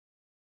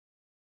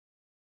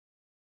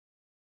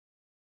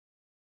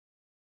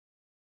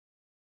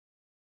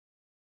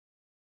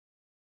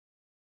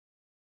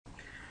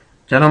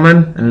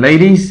Gentlemen and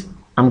ladies,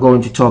 I'm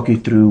going to talk you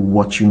through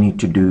what you need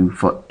to do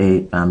for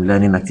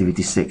Learning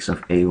Activity 6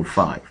 of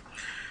AO5.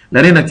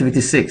 Learning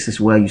Activity 6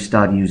 is where you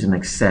start using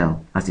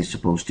Excel as it's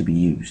supposed to be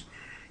used.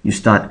 You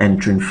start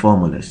entering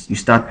formulas. You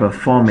start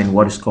performing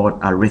what is called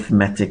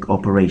arithmetic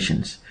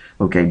operations.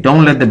 Okay,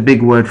 don't let the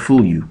big word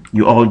fool you.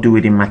 You all do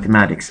it in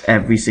mathematics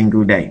every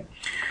single day.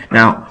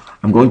 Now,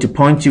 I'm going to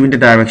point you in the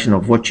direction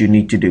of what you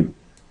need to do.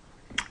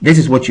 This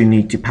is what you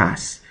need to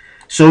pass.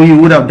 So you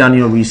would have done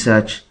your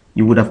research.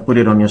 You would have put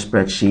it on your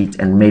spreadsheet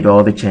and made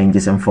all the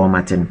changes and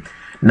formatting.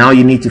 Now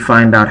you need to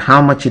find out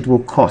how much it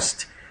will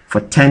cost for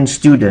 10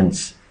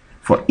 students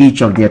for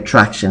each of the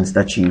attractions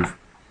that you've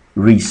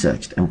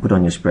researched and put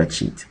on your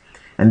spreadsheet.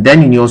 And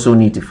then you also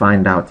need to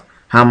find out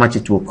how much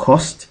it will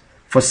cost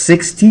for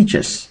 6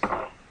 teachers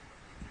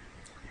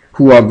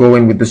who are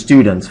going with the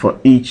students for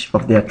each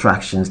of the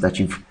attractions that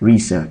you've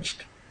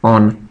researched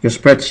on your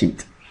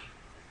spreadsheet.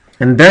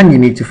 And then you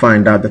need to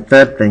find out the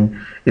third thing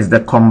is the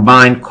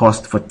combined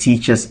cost for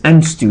teachers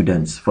and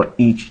students for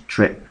each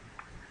trip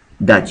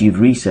that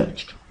you've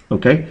researched.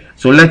 Okay,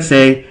 so let's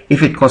say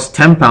if it costs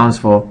 £10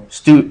 for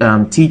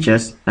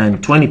teachers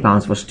and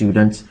 £20 for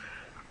students,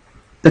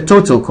 the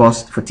total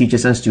cost for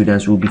teachers and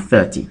students will be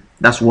 30.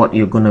 That's what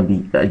you're going to be,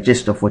 the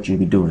gist of what you'll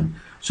be doing.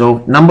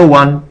 So number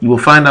one, you will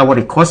find out what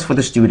it costs for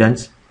the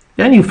students,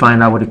 then you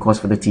find out what it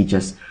costs for the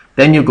teachers,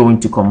 then you're going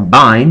to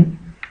combine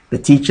the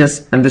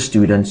teachers and the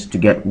students to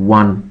get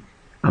one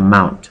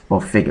amount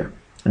or figure.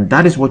 And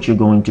that is what you're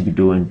going to be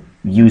doing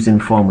using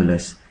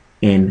formulas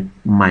in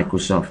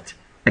Microsoft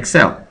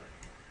Excel.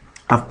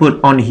 I've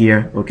put on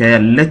here, okay, a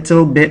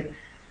little bit,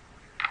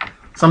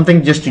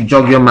 something just to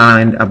jog your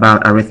mind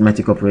about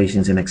arithmetic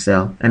operations in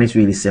Excel. And it's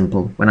really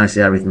simple. When I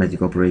say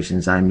arithmetic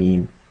operations, I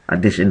mean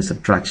addition,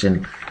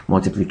 subtraction,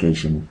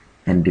 multiplication,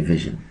 and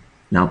division.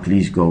 Now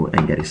please go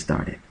and get it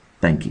started.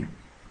 Thank you.